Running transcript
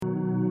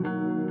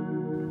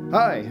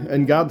Hi,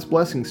 and God's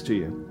blessings to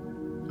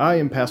you. I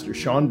am Pastor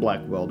Sean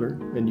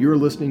Blackwelder, and you're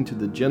listening to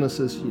the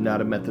Genesis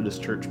United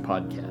Methodist Church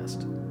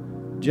podcast.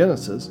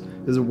 Genesis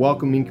is a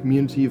welcoming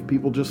community of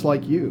people just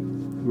like you,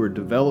 who are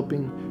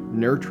developing,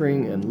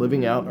 nurturing, and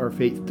living out our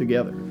faith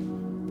together.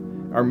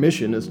 Our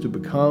mission is to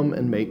become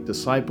and make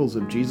disciples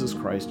of Jesus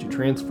Christ who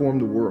transform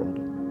the world.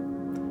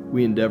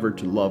 We endeavor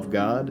to love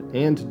God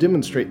and to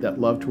demonstrate that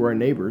love to our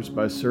neighbors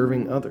by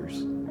serving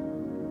others.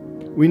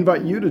 We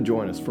invite you to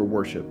join us for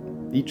worship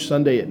each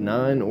Sunday at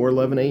 9 or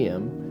 11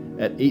 a.m.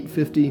 at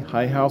 850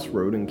 High House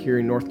Road in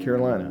Cary, North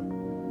Carolina.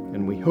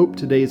 And we hope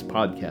today's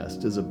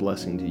podcast is a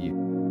blessing to you.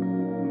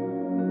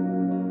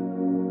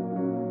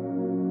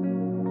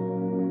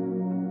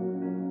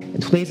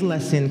 Today's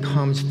lesson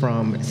comes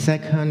from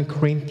 2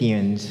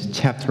 Corinthians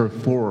chapter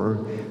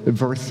 4,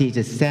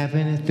 verses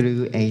 7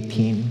 through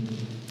 18.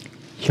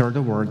 Hear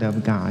the word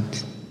of God.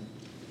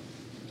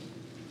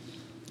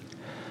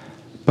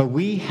 But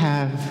we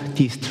have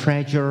this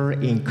treasure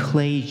in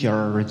clay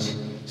jars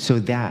so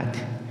that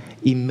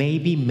it may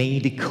be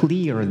made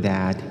clear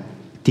that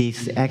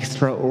this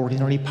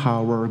extraordinary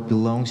power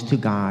belongs to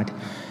God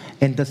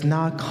and does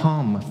not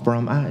come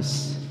from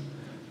us.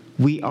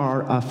 We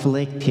are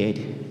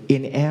afflicted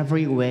in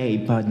every way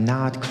but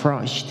not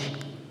crushed,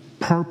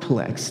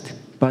 perplexed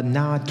but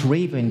not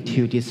driven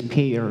to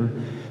despair,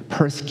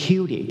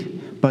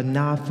 persecuted but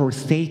not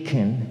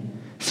forsaken,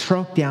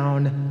 struck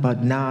down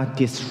but not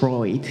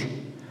destroyed,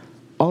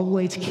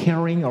 always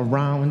carrying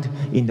around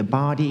in the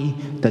body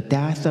the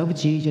death of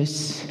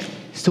Jesus,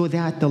 so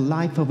that the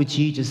life of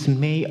Jesus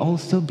may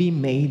also be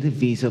made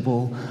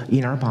visible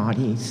in our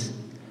bodies.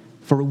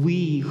 For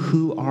we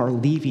who are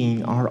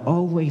living are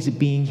always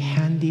being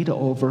handed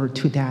over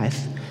to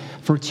death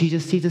for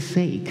Jesus'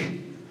 sake,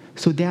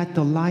 so that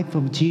the life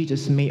of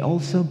Jesus may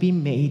also be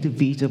made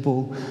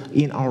visible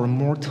in our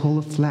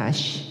mortal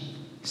flesh.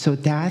 So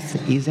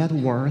death is at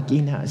work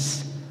in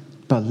us,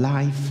 but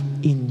life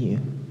in you.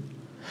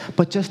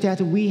 But just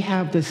as we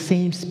have the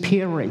same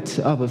spirit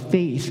of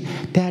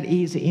faith that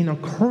is in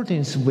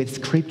accordance with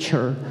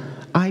Scripture,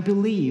 I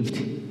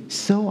believed,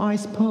 so I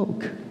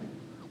spoke.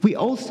 We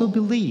also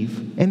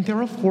believe, and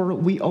therefore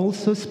we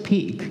also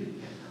speak,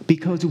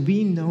 because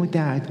we know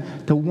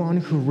that the one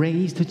who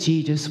raised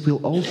Jesus will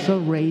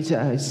also raise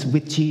us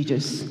with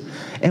Jesus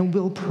and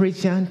will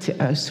present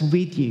us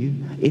with you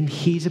in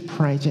his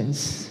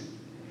presence.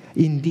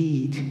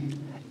 Indeed,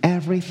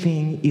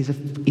 everything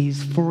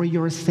is for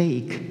your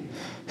sake,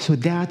 so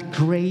that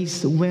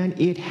grace, when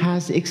it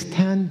has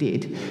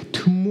extended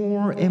to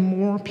more and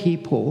more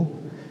people,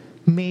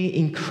 may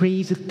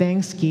increase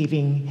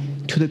thanksgiving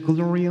to the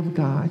glory of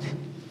God.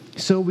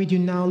 So we do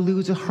not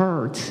lose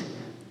heart.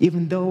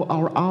 Even though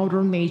our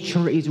outer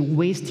nature is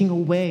wasting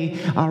away,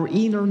 our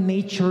inner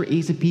nature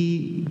is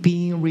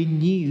being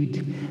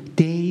renewed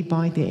day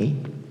by day.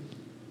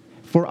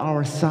 For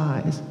our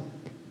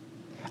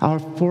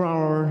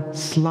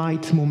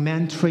slight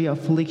momentary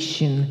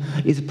affliction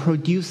is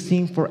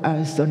producing for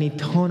us an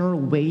eternal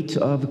weight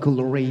of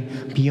glory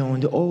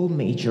beyond all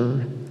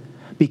measure,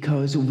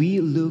 because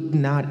we look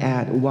not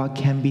at what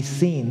can be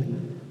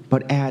seen,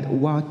 but at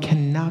what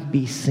cannot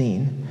be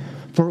seen.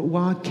 For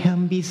what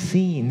can be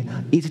seen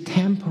is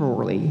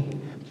temporary,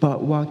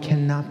 but what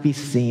cannot be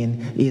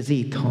seen is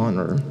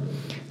eternal.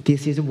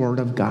 This is the word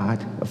of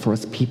God for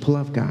us people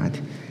of God.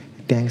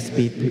 Thanks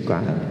be to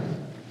God.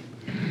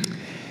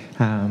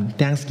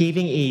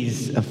 Thanksgiving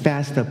is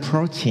fast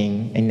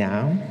approaching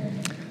now.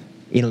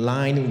 In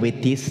line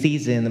with this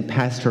season,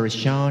 Pastor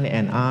Sean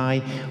and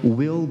I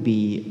will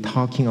be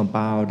talking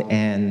about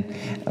and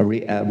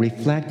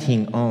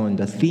reflecting on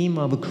the theme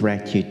of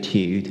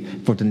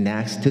gratitude for the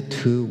next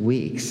 2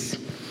 weeks.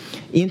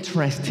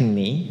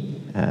 Interestingly,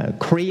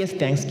 Korea's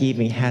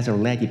Thanksgiving has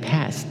already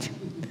passed.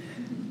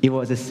 It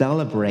was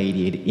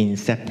celebrated in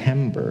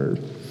September.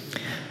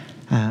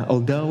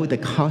 Although the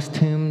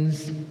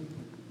costumes,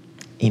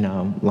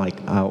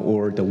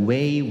 or the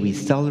way we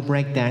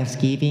celebrate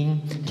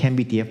Thanksgiving can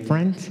be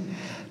different,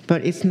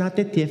 but it's not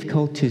that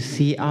difficult to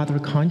see other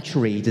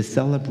countries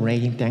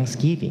celebrating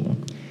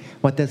Thanksgiving.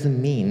 What does it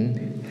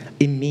mean?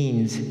 It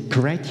means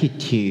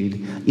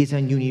gratitude is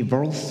a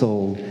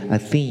universal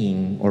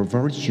theme or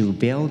virtue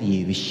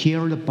value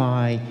shared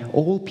by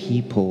all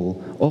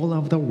people all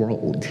over the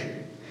world.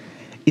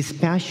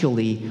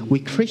 Especially we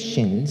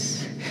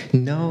Christians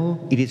know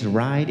it is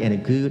right and a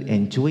good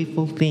and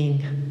joyful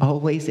thing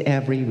always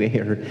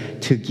everywhere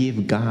to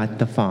give God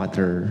the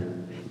Father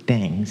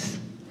thanks,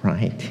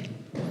 right?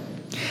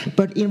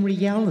 But in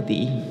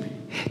reality,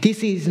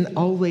 this isn't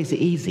always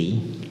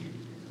easy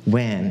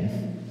when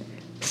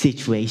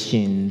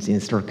situations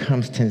and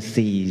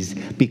circumstances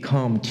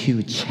become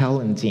too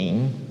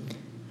challenging.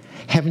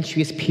 Haven't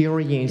you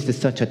experienced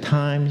such a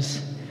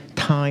times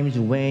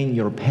when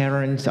your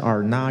parents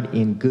are not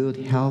in good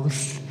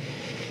health?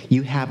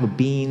 You have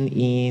been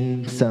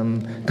in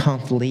some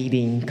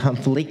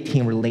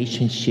conflicting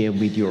relationship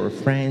with your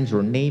friends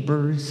or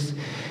neighbors.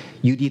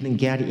 You didn't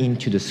get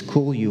into the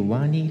school you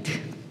wanted.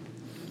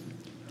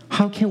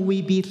 How can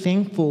we be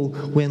thankful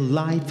when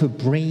life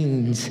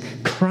brings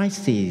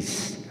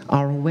crises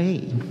our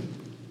way?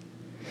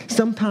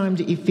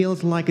 Sometimes it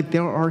feels like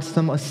there are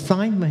some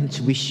assignments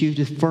we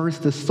should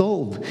first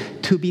solve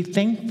to be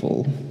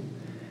thankful,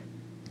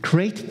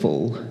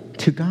 grateful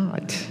to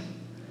God.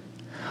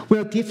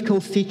 Where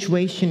difficult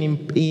situation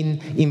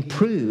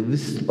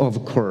improves,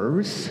 of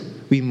course,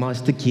 we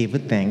must give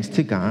thanks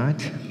to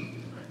God.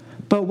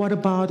 But what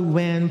about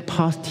when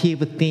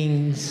positive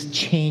things,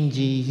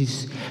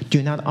 changes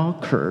do not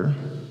occur?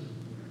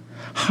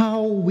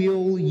 How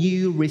will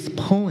you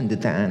respond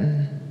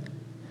then?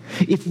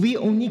 If we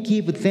only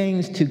give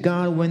thanks to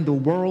God when the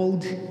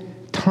world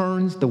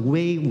turns the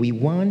way we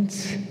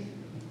want,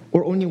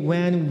 or only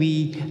when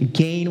we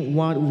gain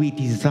what we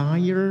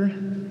desire,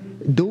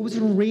 those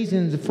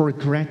reasons for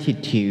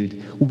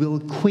gratitude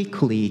will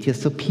quickly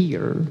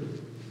disappear.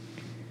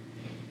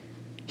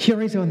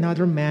 Here is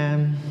another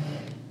man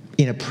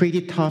in a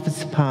pretty tough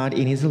spot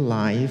in his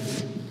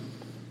life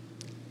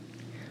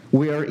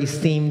where it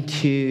seemed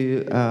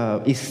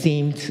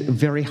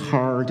very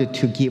hard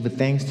to give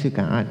thanks to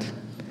God.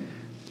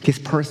 This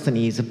person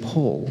is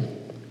Paul.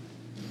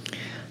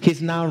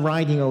 He's now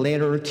writing a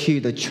letter to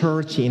the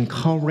church in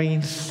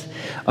Corinth,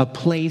 a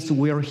place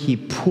where he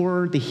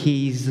poured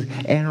his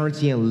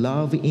energy and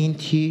love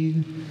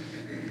into.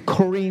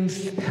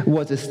 Corinth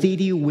was a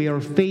city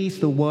where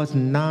faith was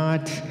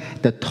not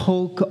the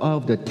talk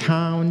of the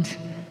town,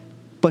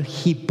 but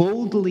he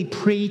boldly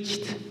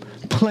preached,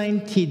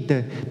 planted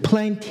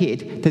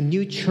the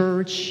new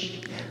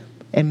church,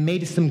 and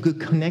made some good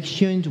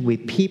connections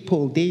with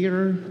people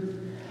there.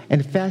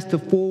 And fast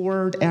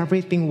forward,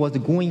 everything was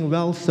going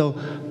well, so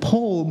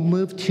Paul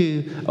moved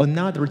to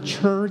another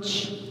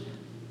church.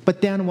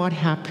 But then what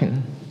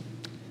happened?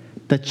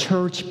 The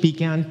church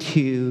began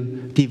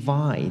to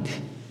divide.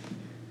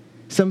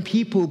 Some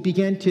people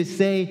began to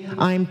say,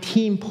 I'm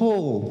Team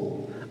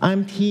Paul,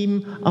 I'm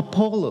Team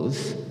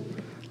Apollos,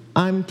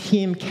 I'm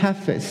Team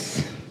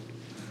Cephas.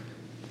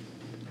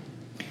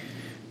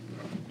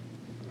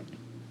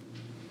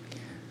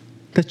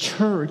 The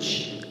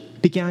church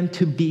began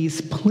to be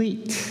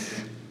split.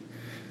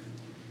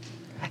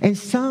 And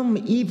some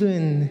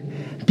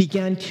even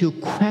began to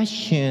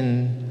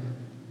question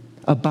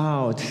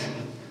about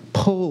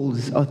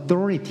Paul's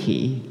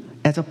authority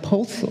as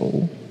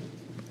apostle.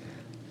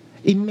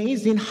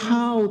 Amazing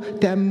how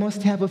that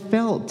must have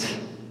felt,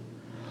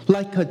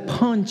 like a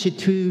punch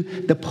to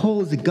the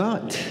Paul's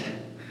gut.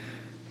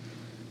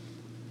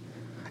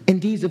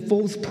 And these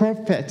false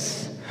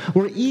prophets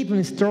were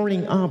even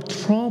stirring up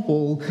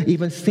trouble,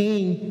 even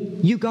saying,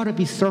 you got to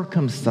be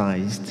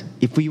circumcised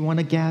if you want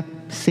to get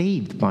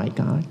saved by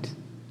God.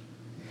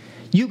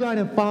 You got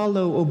to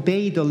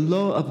obey the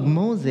law of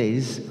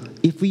Moses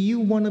if you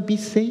want to be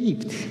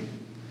saved.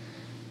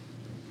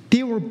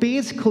 They were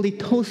basically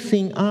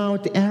tossing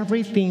out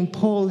everything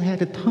Paul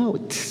had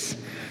taught.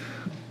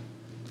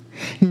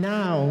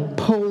 Now,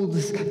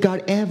 Paul's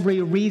got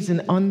every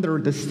reason under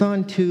the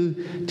sun to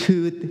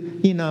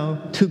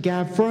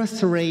get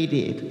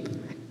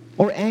frustrated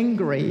or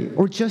angry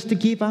or just to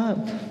give up.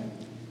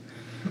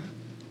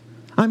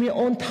 I mean,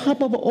 on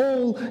top of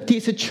all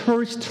this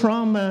church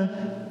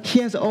trauma, he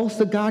has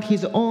also got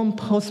his own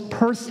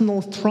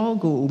personal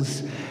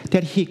struggles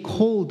that he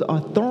called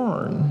a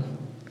thorn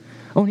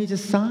on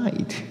his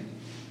side.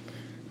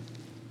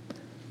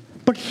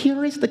 But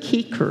here is the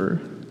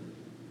kicker.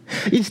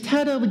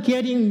 Instead of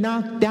getting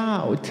knocked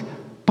out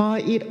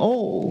by it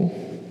all,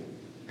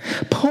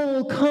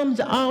 Paul comes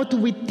out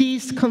with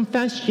this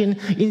confession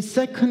in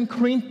 2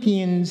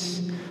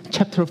 Corinthians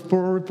chapter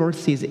 4,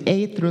 verses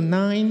 8 through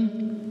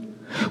 9.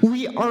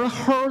 We are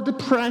hard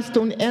pressed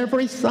on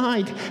every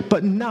side,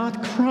 but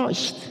not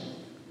crushed.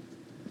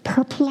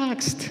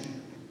 Perplexed,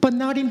 but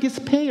not in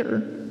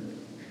despair.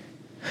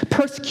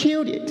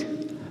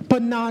 Persecuted,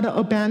 but not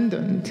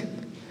abandoned.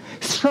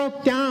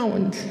 Struck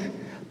down,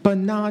 but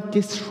not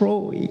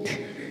destroyed.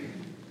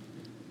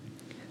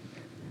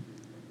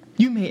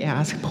 You may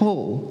ask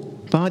Paul,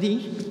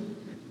 buddy,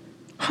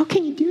 how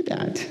can you do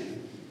that?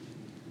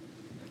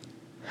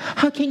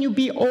 How can you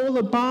be all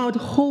about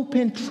hope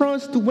and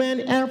trust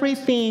when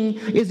everything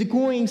is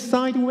going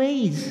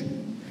sideways?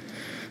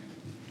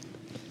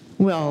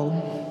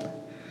 Well,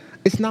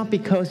 it's not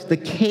because the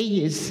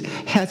chaos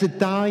has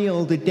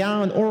dialed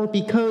down or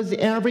because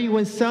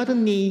everyone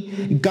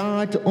suddenly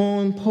got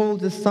on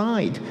Paul's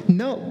side.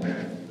 No.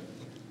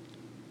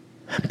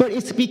 But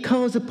it's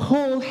because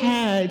Paul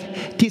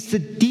had this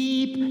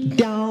deep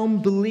down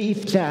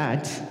belief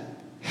that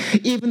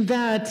even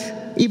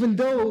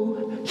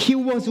though he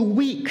was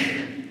weak,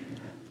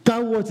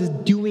 God was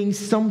doing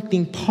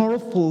something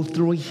powerful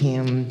through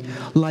him,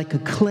 like a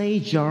clay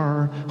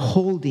jar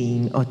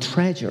holding a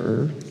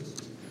treasure.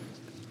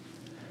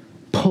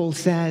 Paul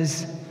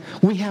says,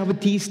 we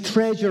have this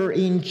treasure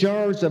in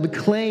jars of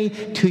clay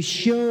to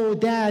show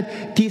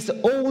that this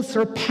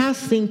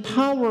all-surpassing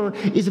power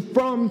is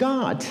from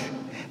God,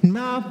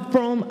 not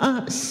from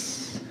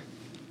us.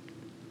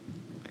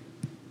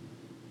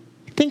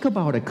 Think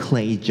about a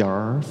clay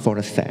jar for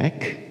a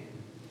sec.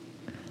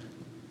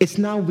 It's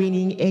not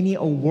winning any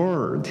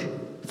award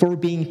for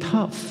being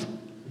tough,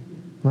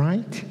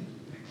 right?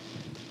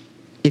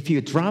 If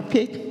you drop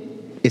it,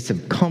 it's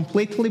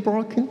completely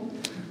broken.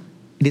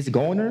 It is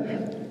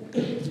goner.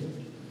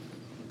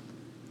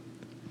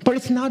 But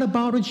it's not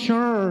about a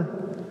jar.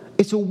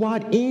 It's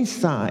what's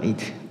inside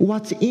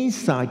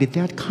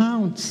that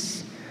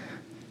counts.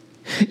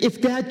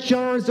 If that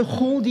jar is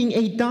holding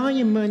a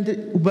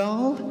diamond,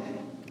 well,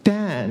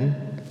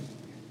 then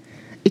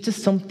it's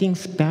just something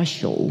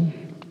special.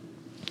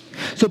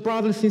 So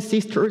brothers and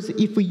sisters,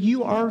 if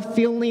you are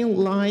feeling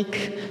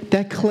like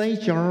that clay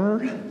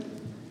jar,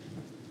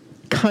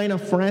 kind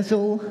of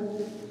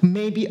fragile,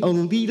 maybe a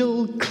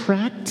little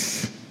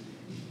cracked,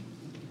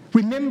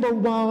 remember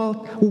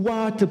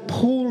what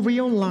Paul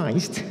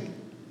realized.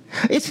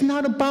 It's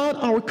not about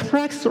our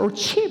cracks or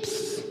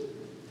chips.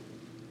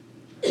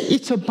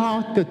 It's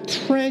about the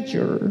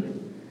treasure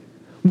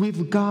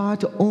with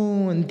God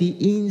on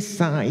the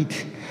inside,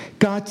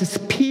 God's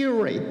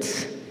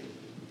Spirit.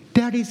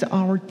 That is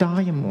our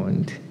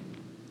diamond.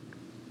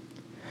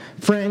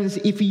 Friends,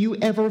 if you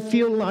ever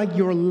feel like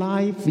your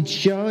life is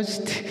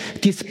just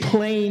this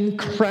plain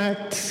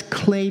cracked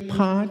clay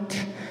pot,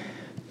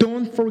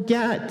 don't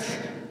forget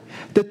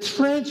the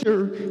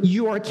treasure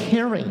you are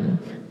carrying.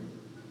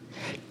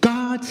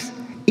 God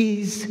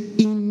is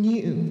in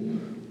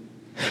you,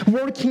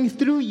 working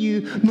through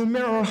you no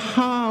matter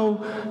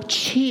how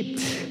cheap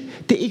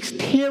the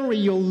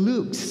exterior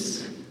looks.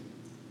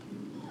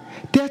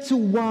 That's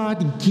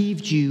what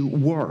gives you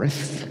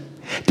worth.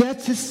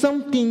 That's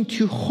something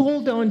to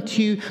hold on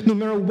to no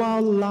matter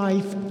what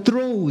life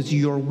throws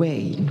your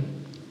way.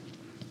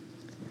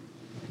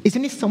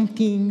 Isn't it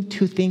something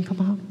to think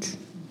about?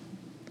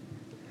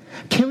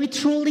 Can we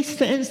truly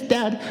sense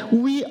that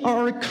we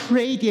are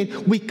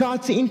created with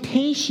God's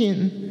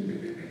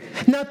intention,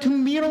 not to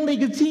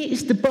merely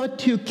exist, but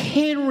to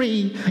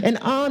carry and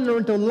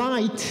honor the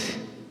light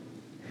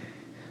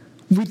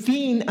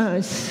within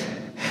us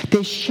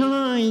that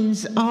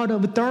shines out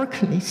of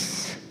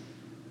darkness?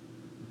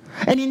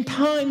 And in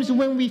times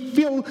when we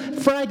feel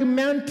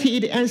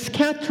fragmented and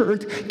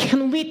scattered,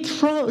 can we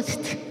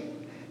trust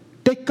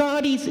that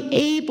God is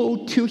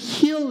able to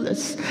heal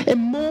us and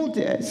mold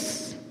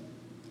us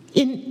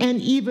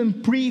and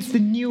even breathe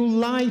new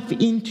life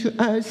into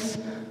us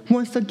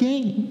once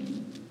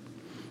again?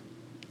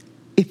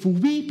 If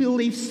we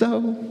believe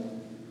so,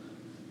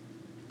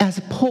 as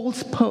Paul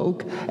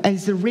spoke,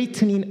 as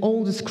written in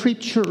all the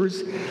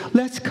scriptures,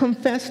 let's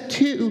confess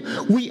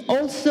too, we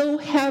also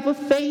have a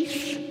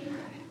faith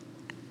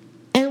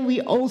and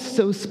we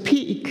also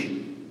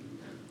speak.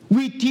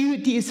 We do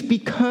this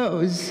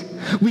because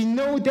we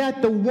know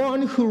that the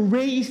one who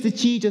raised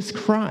Jesus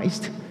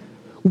Christ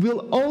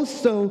will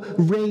also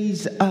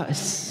raise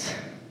us.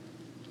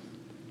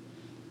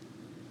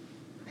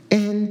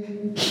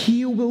 And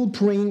he will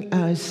bring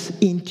us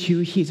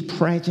into his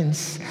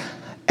presence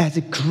as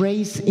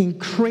grace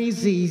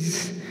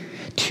increases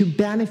to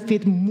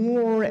benefit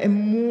more and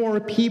more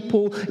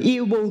people.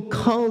 It will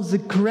cause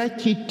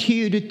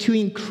gratitude to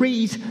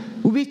increase,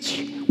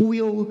 which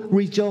will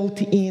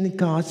result in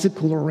God's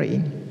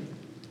glory.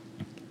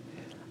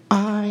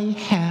 I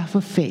have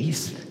a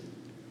faith,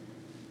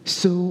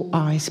 so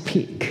I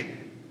speak.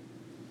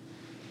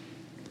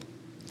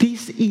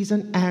 This is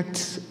an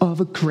act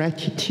of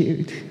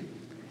gratitude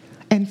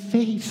and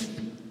faith.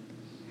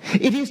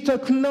 It is to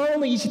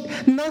acknowledge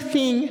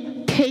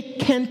nothing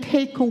can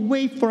take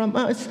away from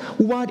us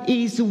what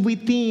is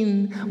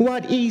within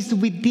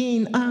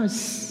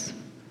us.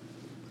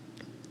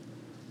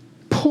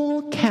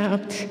 Paul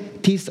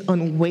kept this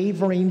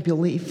unwavering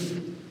belief.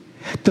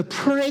 The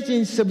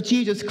presence of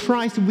Jesus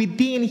Christ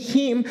within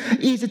him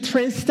is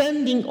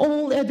transcending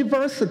all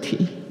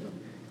adversity,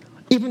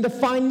 even the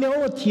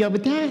finality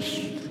of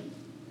death.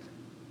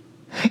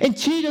 And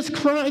Jesus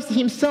Christ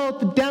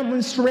himself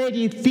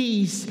demonstrated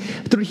this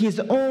through his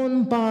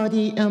own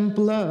body and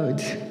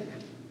blood.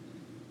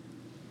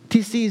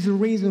 This is the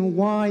reason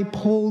why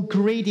Paul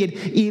greeted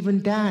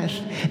even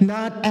death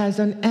not as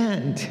an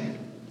end,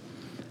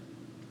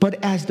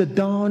 but as the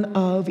dawn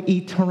of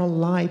eternal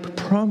life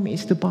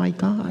promised by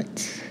God.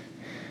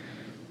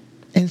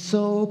 And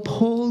so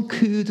Paul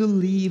could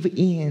live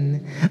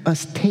in a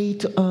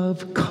state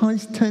of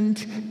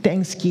constant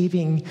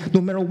thanksgiving,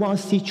 no matter what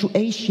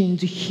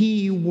situations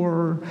he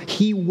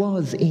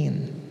was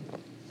in.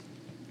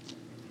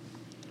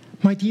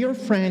 My dear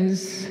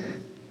friends,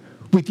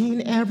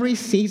 within every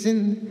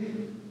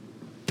season,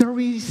 there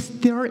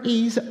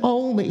is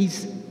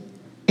always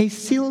a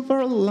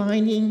silver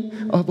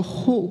lining of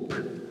hope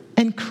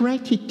and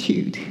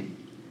gratitude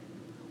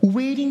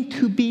waiting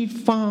to be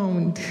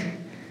found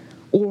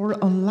or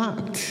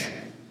unlocked.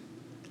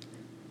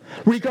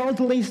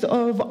 Regardless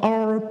of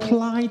our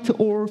plight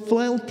or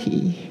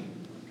frailty,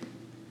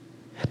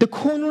 the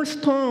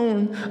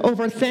cornerstone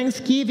of our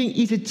thanksgiving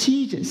is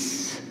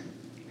Jesus.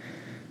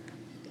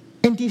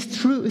 And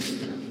this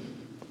truth,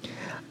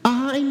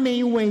 I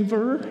may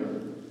waver,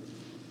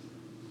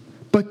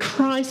 but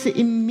Christ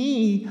in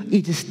me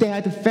is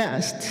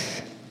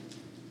steadfast.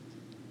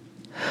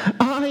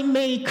 I may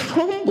may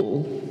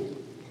crumble,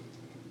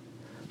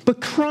 but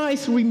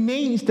Christ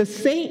remains the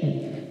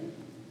same.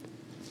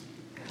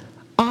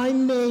 I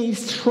may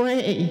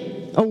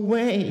stray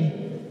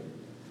away,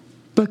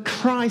 but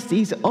Christ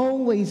is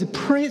always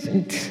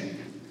present.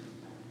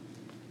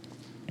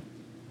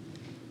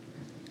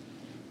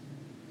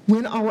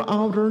 When our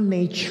outer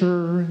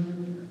nature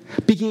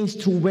begins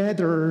to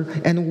wither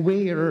and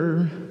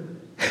wear,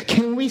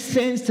 can we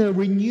sense a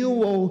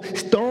renewal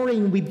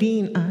stirring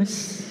within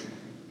us?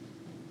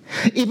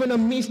 Even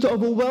amidst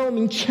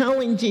overwhelming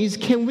challenges,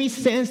 can we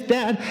sense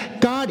that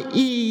God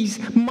is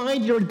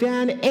mightier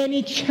than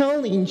any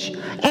challenge,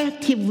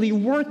 actively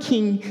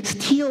working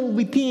still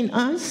within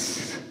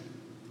us?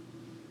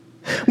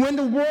 When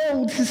the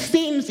world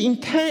seems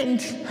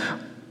intent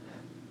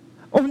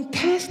on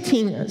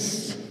testing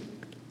us,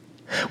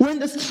 when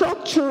the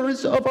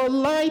structures of our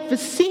life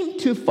seem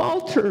to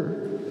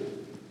falter,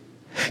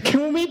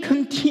 can we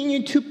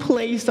continue to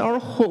place our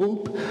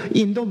hope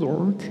in the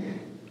Lord?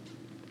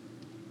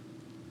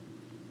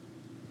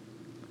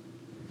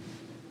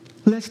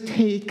 Let's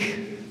take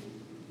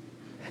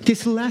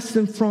this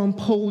lesson from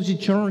Paul's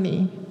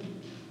journey.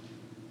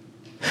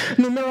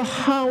 No matter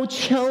how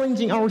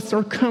challenging our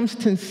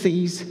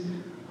circumstances,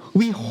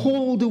 we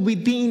hold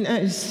within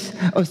us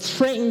a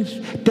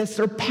strength that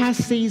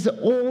surpasses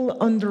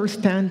all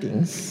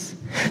understandings.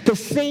 The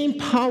same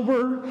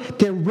power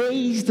that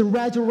raised the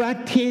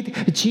resurrected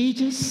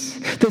Jesus,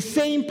 the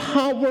same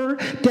power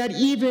that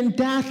even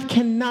death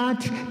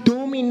cannot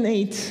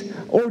dominate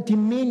or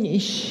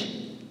diminish,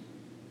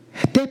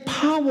 that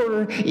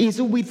power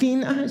is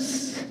within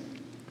us.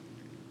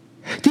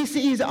 This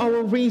is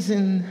our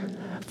reason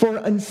for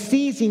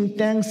unceasing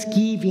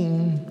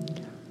thanksgiving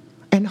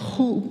and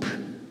hope.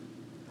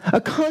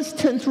 A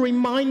constant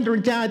reminder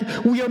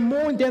that we are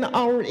more than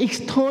our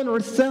external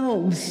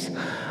selves.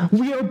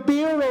 We are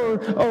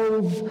bearers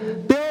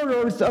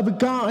of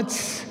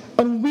God's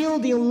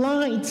unwielding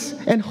light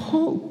and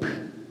hope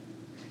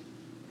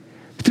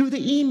through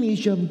the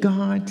image of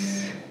God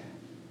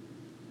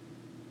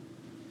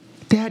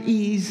that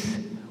is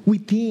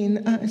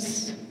within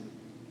us.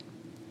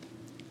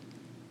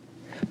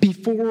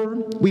 Before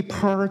we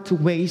part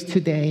ways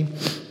today,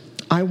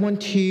 I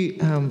want to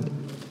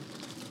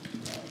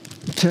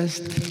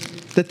just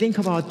to think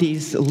about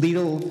this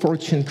little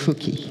fortune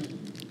cookie.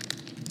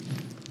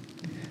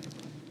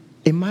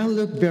 It might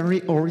look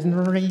very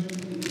ordinary,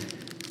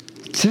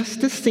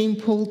 just a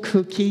simple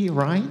cookie,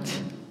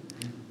 right?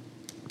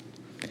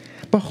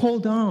 But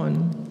hold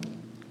on.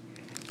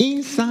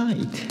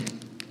 Inside,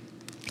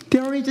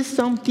 there is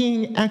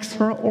something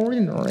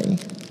extraordinary.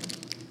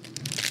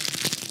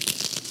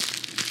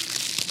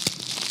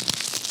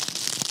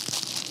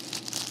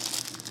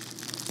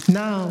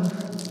 Now,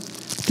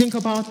 think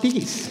about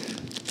this.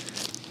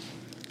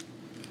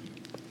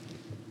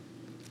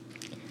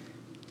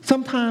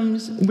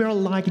 Sometimes we're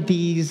like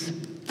these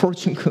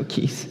fortune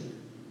cookies,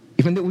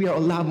 even though we are a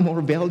lot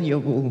more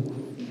valuable,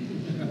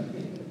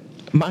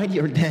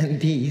 mightier than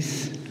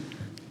these.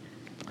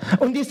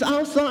 On this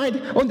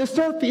outside, on the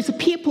surface,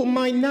 people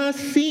might not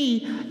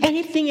see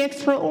anything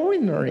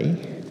extraordinary.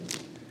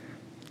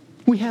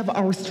 We have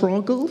our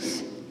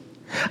struggles,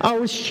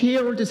 our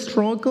shared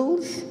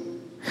struggles,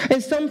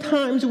 and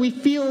sometimes we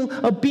feel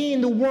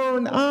being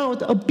worn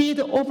out, a bit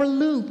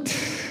overlooked.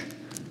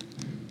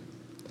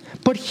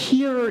 But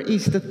here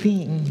is the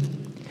thing,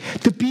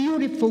 the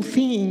beautiful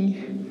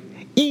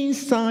thing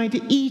inside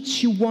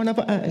each one of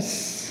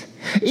us,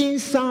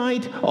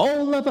 inside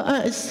all of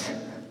us,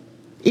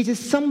 it is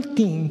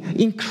something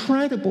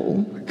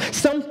incredible,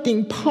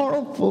 something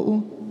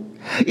powerful.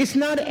 It's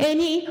not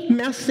any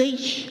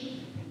message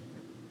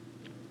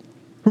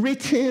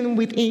written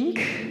with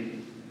ink,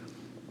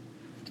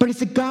 but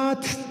it's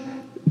God's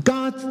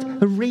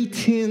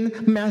written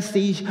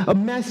message, a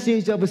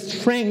message of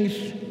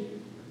strength,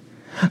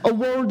 a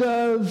word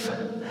of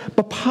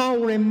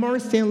power and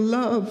mercy and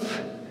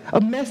love,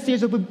 a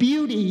message of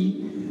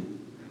beauty,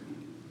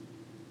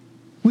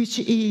 which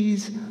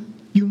is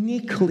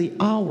uniquely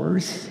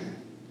ours.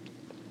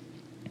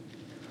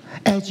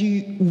 As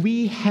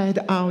we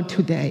head out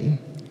today,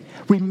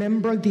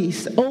 remember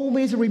this,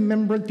 always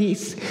remember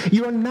this.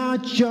 You are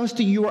not just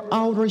your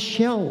outer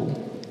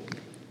shell.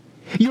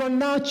 You are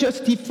not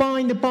just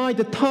defined by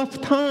the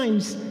tough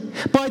times,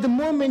 by the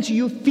moments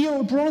you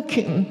feel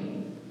broken.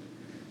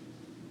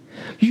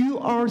 You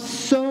are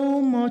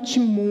so much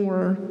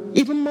more,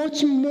 even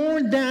much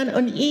more than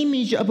an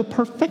image of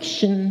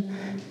perfection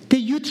that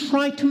you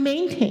try to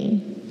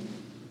maintain.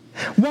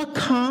 What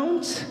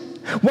counts,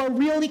 what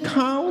really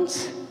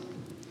counts,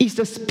 is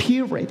the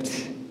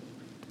Spirit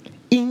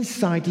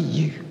inside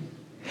you,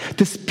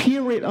 the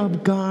Spirit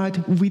of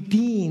God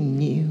within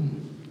you.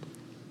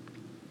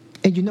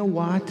 And you know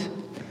what?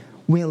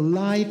 When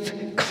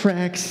life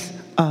cracks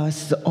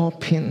us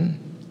open,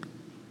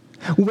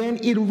 when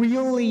it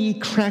really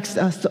cracks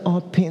us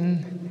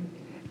open,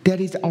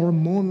 that is our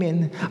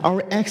moment,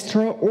 our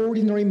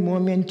extraordinary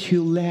moment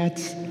to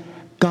let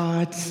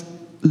God's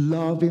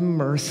love and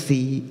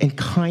mercy and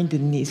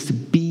kindness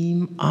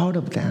beam out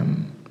of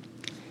them.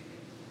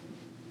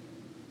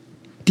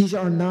 These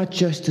are not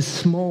just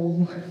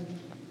small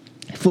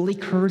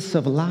flickers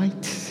of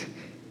light.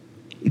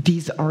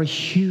 These are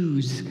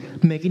huge,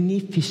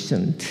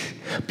 magnificent,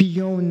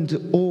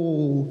 beyond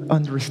all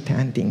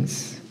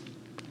understandings.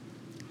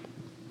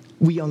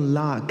 We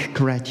unlock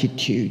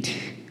gratitude.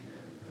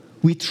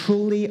 We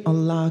truly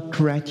unlock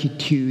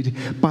gratitude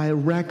by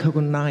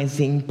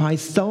recognizing, by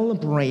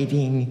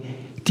celebrating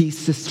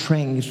this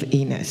strength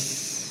in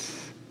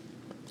us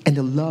and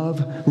the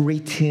love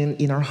written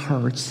in our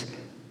hearts,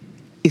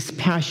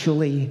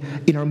 especially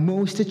in our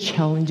most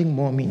challenging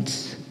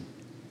moments.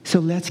 So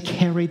let's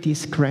carry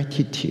this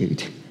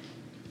gratitude,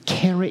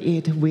 carry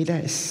it with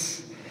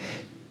us,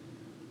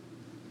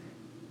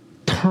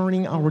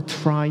 turning our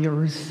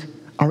trials,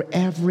 our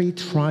every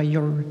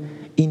trial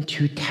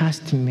into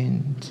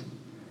testimonies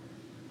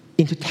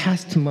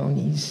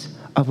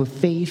of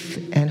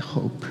faith and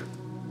hope.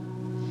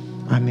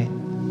 Amen.